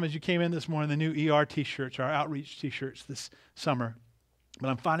you saw them as you came in this morning, the new ER t-shirts, our outreach t-shirts this summer. But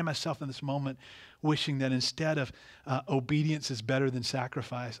I'm finding myself in this moment wishing that instead of obedience is better than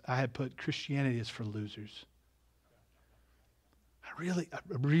sacrifice, I had put Christianity is for losers.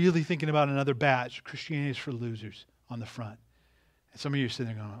 I'm really thinking about another badge, Christianity is for losers, on the front. And some of you are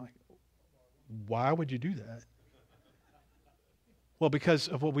sitting there going, like, why would you do that? Well, because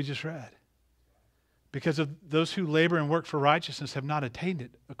of what we just read. Because of those who labor and work for righteousness have not attained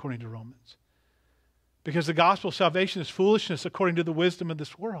it, according to Romans. Because the gospel of salvation is foolishness according to the wisdom of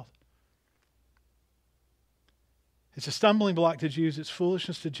this world. It's a stumbling block to Jews. It's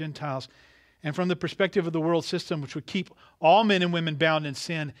foolishness to Gentiles. And from the perspective of the world system, which would keep all men and women bound in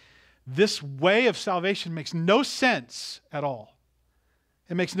sin, this way of salvation makes no sense at all.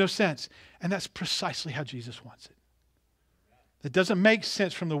 It makes no sense. And that's precisely how Jesus wants it. It doesn't make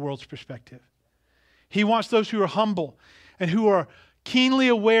sense from the world's perspective. He wants those who are humble and who are keenly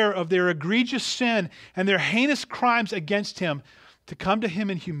aware of their egregious sin and their heinous crimes against him to come to him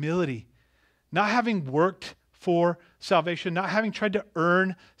in humility, not having worked for salvation, not having tried to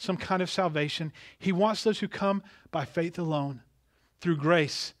earn some kind of salvation. He wants those who come by faith alone, through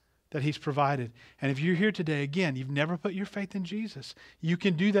grace that he's provided. And if you're here today, again, you've never put your faith in Jesus, you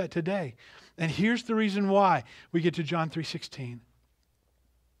can do that today. And here's the reason why we get to John 3:16.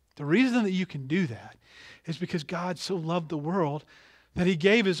 The reason that you can do that is because God so loved the world that he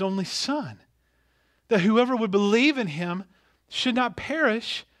gave his only Son, that whoever would believe in him should not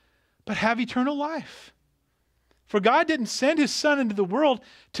perish, but have eternal life. For God didn't send his Son into the world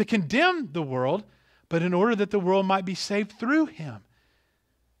to condemn the world, but in order that the world might be saved through him.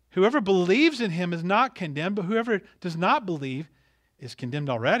 Whoever believes in him is not condemned, but whoever does not believe is condemned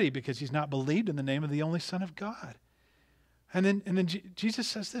already because he's not believed in the name of the only Son of God. And then Jesus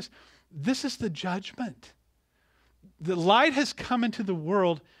says this is the judgment. The light has come into the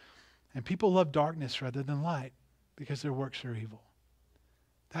world, and people love darkness rather than light because their works are evil.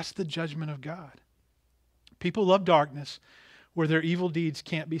 That's the judgment of God. People love darkness where their evil deeds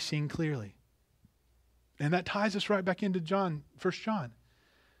can't be seen clearly. And that ties us right back into John, 1 John.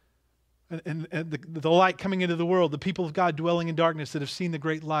 And the light coming into the world, the people of God dwelling in darkness that have seen the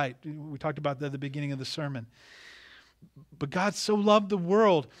great light. We talked about that at the beginning of the sermon. But God so loved the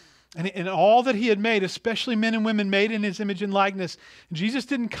world and all that he had made, especially men and women made in his image and likeness. Jesus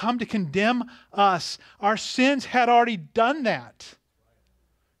didn't come to condemn us. Our sins had already done that.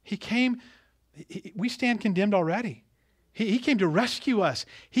 He came, we stand condemned already. He came to rescue us.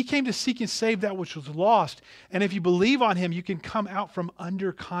 He came to seek and save that which was lost. And if you believe on him, you can come out from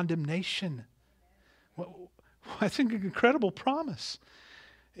under condemnation. Well, that's an incredible promise.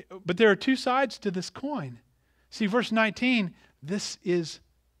 But there are two sides to this coin. See, verse 19, this is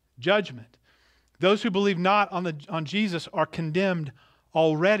judgment. Those who believe not on Jesus are condemned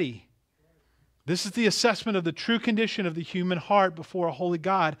already. This is the assessment of the true condition of the human heart before a holy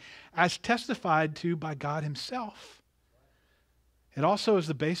God, as testified to by God himself. It also is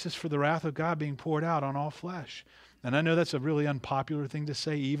the basis for the wrath of God being poured out on all flesh. And I know that's a really unpopular thing to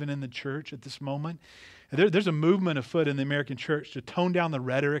say, even in the church at this moment. There's a movement afoot in the American church to tone down the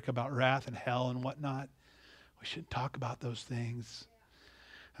rhetoric about wrath and hell and whatnot. We shouldn't talk about those things.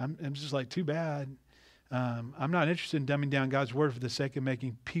 I'm just like, too bad. I'm not interested in dumbing down God's word for the sake of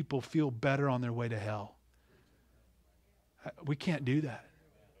making people feel better on their way to hell. We can't do that.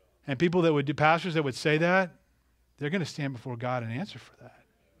 And people that would do, pastors that would say that, they're going to stand before God and answer for that.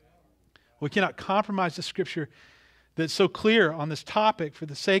 We cannot compromise the scripture that's so clear on this topic for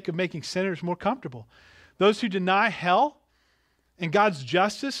the sake of making sinners more comfortable. Those who deny hell and God's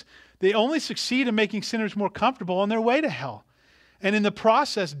justice, they only succeed in making sinners more comfortable on their way to hell. And in the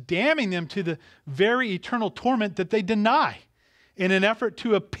process, damning them to the very eternal torment that they deny in an effort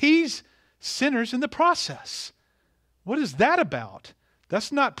to appease sinners in the process. What is that about?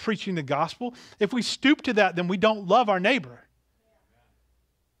 That's not preaching the gospel. If we stoop to that, then we don't love our neighbor.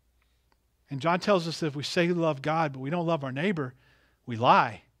 And John tells us that if we say we love God, but we don't love our neighbor, we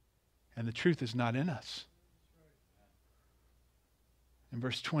lie, and the truth is not in us. In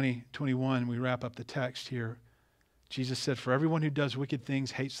verse 21, we wrap up the text here. Jesus said, "For everyone who does wicked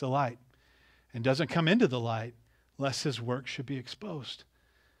things hates the light and doesn't come into the light, lest his work should be exposed.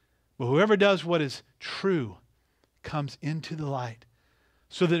 But whoever does what is true comes into the light,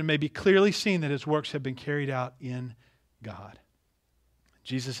 so that it may be clearly seen that his works have been carried out in God."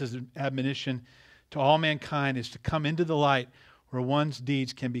 Jesus' admonition to all mankind is to come into the light where one's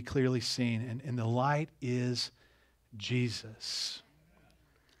deeds can be clearly seen. And the light is Jesus.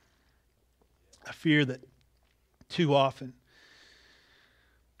 I fear that too often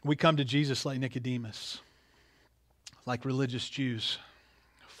we come to Jesus like Nicodemus, like religious Jews,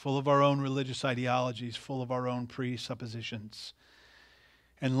 full of our own religious ideologies, full of our own presuppositions.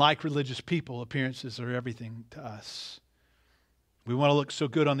 And like religious people, appearances are everything to us. We want to look so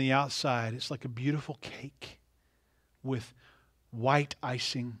good on the outside. It's like a beautiful cake with white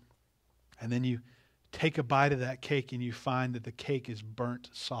icing. And then you take a bite of that cake and you find that the cake is burnt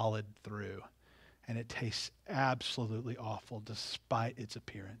solid through. And it tastes absolutely awful despite its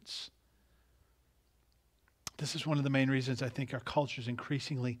appearance. This is one of the main reasons I think our culture is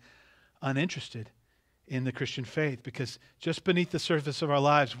increasingly uninterested in the Christian faith, because just beneath the surface of our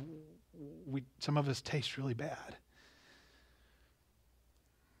lives, some of us taste really bad.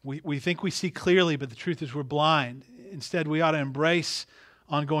 We think we see clearly, but the truth is we're blind. Instead, we ought to embrace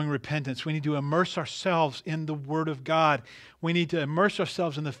ongoing repentance. We need to immerse ourselves in the Word of God. We need to immerse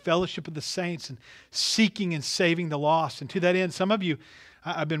ourselves in the fellowship of the saints and seeking and saving the lost. And to that end, some of you,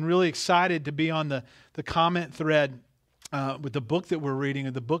 I've been really excited to be on the comment thread with the book that we're reading,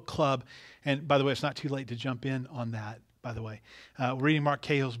 or the book club. And by the way, it's not too late to jump in on that, by the way. We're reading Mark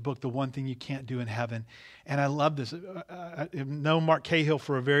Cahill's book, The One Thing You Can't Do in Heaven. And I love this. I've known Mark Cahill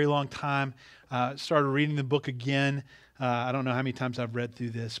for a very long time. Started reading the book again. I don't know how many times I've read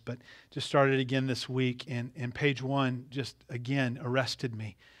through this, but just started again this week. And page 1 just, again, arrested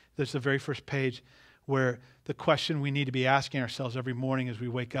me. There's the very first page where the question we need to be asking ourselves every morning as we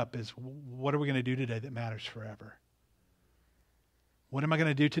wake up is, what are we going to do today that matters forever? What am I going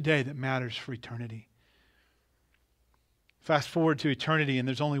to do today that matters for eternity? Fast forward to eternity, and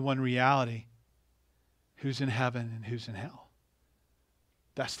there's only one reality. Who's in heaven and who's in hell?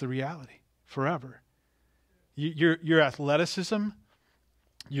 That's the reality forever. Your athleticism,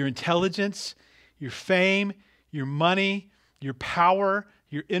 your intelligence, your fame, your money, your power,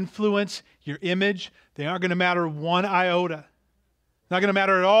 your influence, your image, they aren't going to matter one iota. Not going to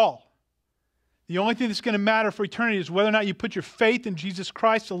matter at all. The only thing that's going to matter for eternity is whether or not you put your faith in Jesus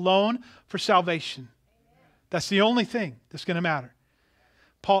Christ alone for salvation. That's the only thing that's going to matter.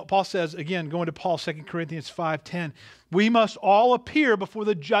 Paul says, again, going to Paul, 2 Corinthians 5:10, we must all appear before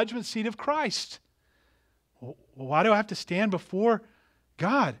the judgment seat of Christ. Well, why do I have to stand before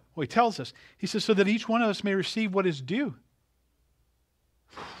God? Well, he tells us. He says, so that each one of us may receive what is due.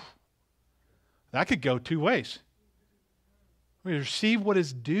 That could go two ways. We receive what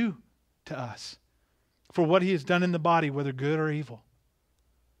is due to us for what he has done in the body, whether good or evil.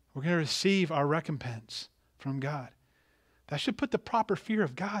 We're going to receive our recompense from God. That should put the proper fear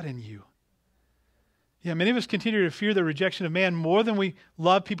of God in you. Yeah, many of us continue to fear the rejection of man more than we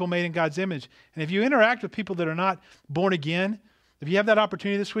love people made in God's image. And if you interact with people that are not born again, if you have that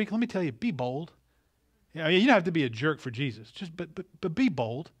opportunity this week, let me tell you, be bold. You don't have to be a jerk for Jesus, but be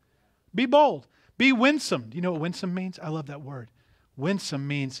bold. Be bold. Be winsome. Do you know what winsome means? I love that word. Winsome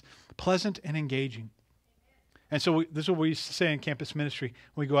means pleasant and engaging. And so this is what we used to say in campus ministry.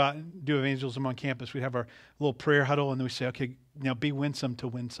 When we go out and do evangelism on campus, we'd have our little prayer huddle, and then we say, okay, now be winsome to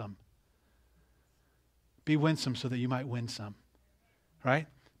win some. Be winsome so that you might win some. Right?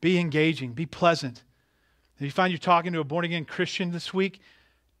 Be engaging. Be pleasant. If you find you're talking to a born-again Christian this week,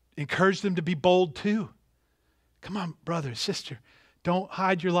 encourage them to be bold too. Come on, brother, sister. Don't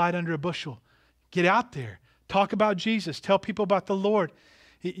hide your light under a bushel. Get out there. Talk about Jesus. Tell people about the Lord.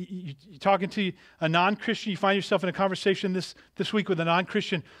 You're talking to a non-Christian. You find yourself in a conversation this week with a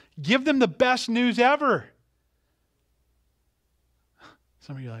non-Christian. Give them the best news ever.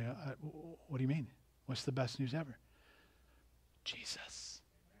 Some of you are like, what do you mean? What's the best news ever? Jesus.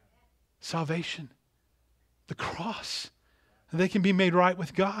 Salvation. The cross. They can be made right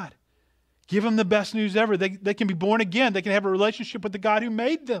with God. Give them the best news ever. They can be born again. They can have a relationship with the God who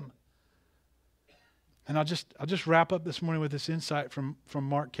made them. And I'll just wrap up this morning with this insight from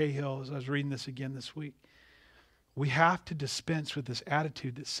Mark Cahill as I was reading this again this week. We have to dispense with this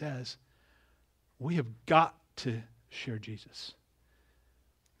attitude that says we have got to share Jesus.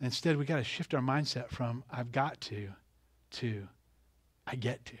 Instead, we got to shift our mindset from I've got to I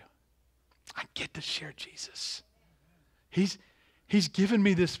get to. I get to share Jesus. He's given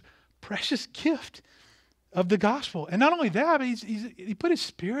me this precious gift of the gospel. And not only that, but he put his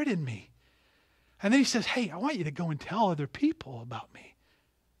Spirit in me. And then he says, hey, I want you to go and tell other people about me.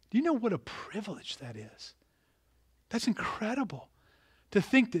 Do you know what a privilege that is? That's incredible to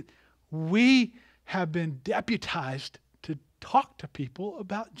think that we have been deputized to talk to people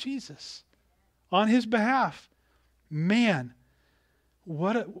about Jesus on his behalf. Man,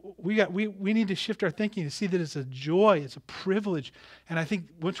 we need to shift our thinking to see that it's a joy, it's a privilege. And I think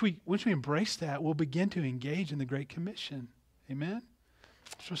once we embrace that, we'll begin to engage in the Great Commission. Amen?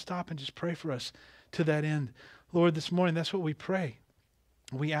 So stop and just pray for us to that end. Lord, this morning, that's what we pray.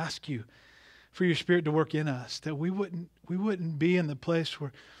 We ask you for your Spirit to work in us, that we wouldn't be in the place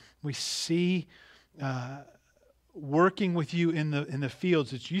where we see working with you in the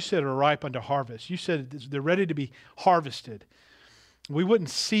fields that you said are ripe unto harvest. You said they're ready to be harvested. We wouldn't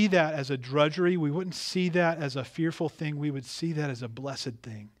see that as a drudgery. We wouldn't see that as a fearful thing. We would see that as a blessed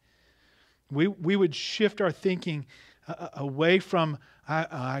thing. We would shift our thinking away from,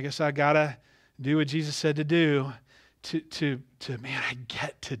 I guess I got to do what Jesus said to do, to man, I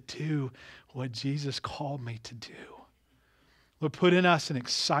get to do what Jesus called me to do. Lord, put in us an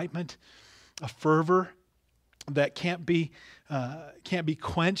excitement, a fervor that can't be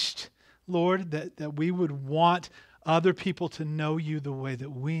quenched, Lord, that we would want other people to know you the way that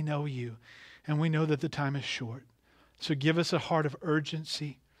we know you. And we know that the time is short. So give us a heart of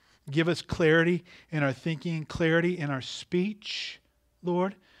urgency. Give us clarity in our thinking, clarity in our speech,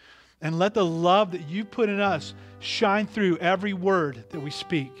 Lord. And let the love that you put in us shine through every word that we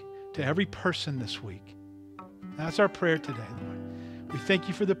speak to every person this week. That's our prayer today, Lord. We thank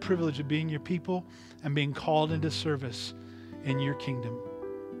you for the privilege of being your people and being called into service in your kingdom.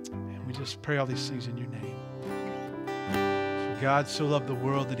 And we just pray all these things in your name. For God so loved the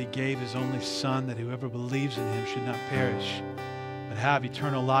world that he gave his only Son, that whoever believes in him should not perish, but have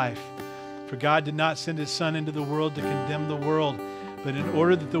eternal life. For God did not send his Son into the world to condemn the world, but in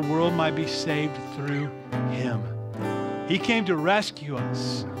order that the world might be saved through him. He came to rescue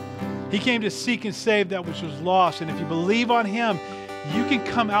us. He came to seek and save that which was lost. And if you believe on him, you can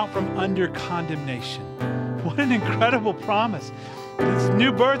come out from under condemnation. What an incredible promise. This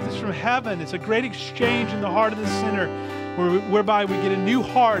new birth is from heaven. It's a great exchange in the heart of the sinner whereby we get a new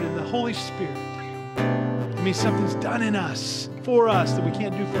heart in the Holy Spirit. It means something's done in us, for us, that we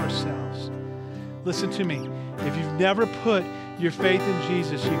can't do for ourselves. Listen to me. If you've never put your faith in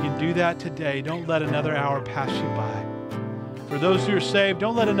Jesus, you can do that today. Don't let another hour pass you by. For those who are saved,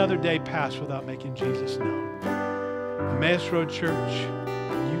 don't let another day pass without making Jesus known. Emmaus Road Church,